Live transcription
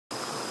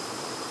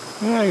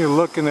Now you're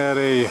looking at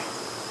a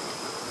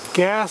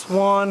gas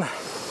one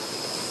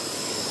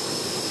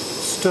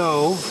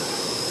stove.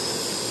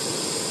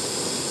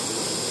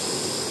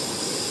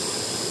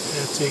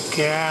 It's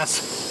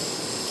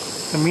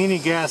a mini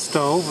gas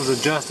stove with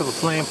adjustable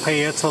flame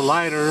pay. It's a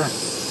lighter,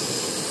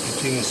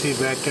 as you can see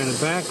back there in the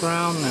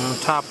background. And on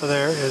top of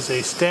there is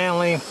a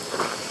Stanley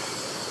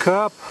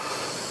cup,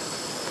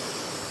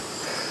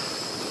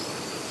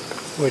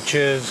 which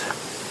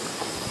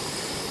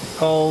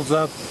holds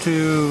up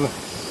to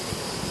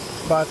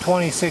about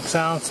 26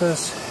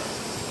 ounces.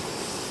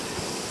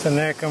 The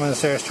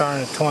increments there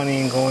starting at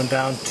 20 and going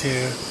down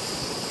to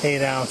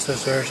 8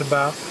 ounces.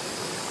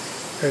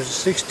 There's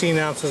 16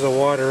 ounces of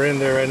water in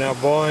there right now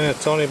boiling.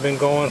 It's only been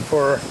going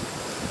for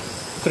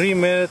 3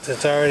 minutes.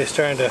 It's already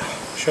starting to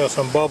show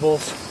some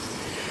bubbles.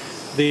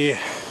 The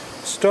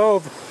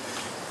stove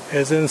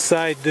is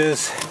inside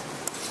this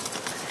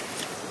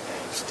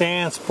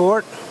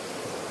Stansport,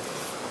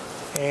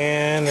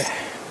 and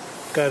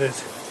got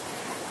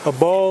a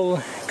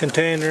bowl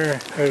container.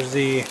 There's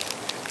the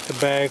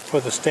bag for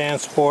the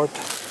Stansport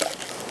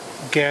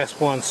gas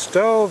one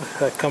stove.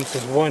 That comes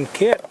as one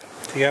kit.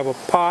 So you have a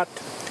pot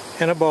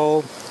and a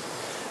bowl.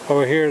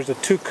 Over here is the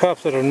 2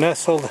 cups that are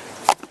nestled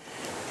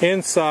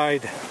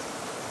inside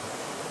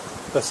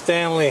the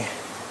Stanley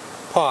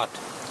pot.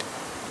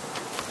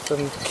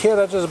 The kit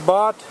I just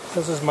bought,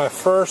 this is my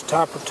first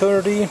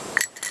opportunity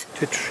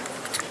to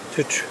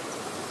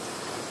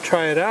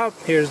try it out.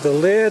 Here's the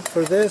lid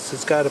for this.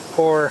 It's got a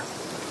pour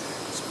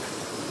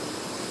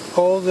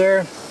hole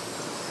there.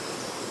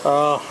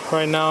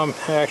 Right now I'm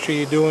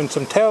actually doing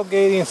some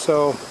tailgating,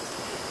 so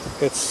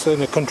it's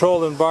in a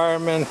controlled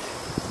environment.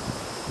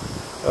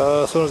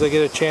 As soon as I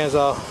get a chance,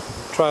 I'll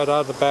try it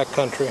out in the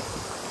backcountry.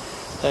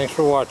 Thanks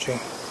for watching.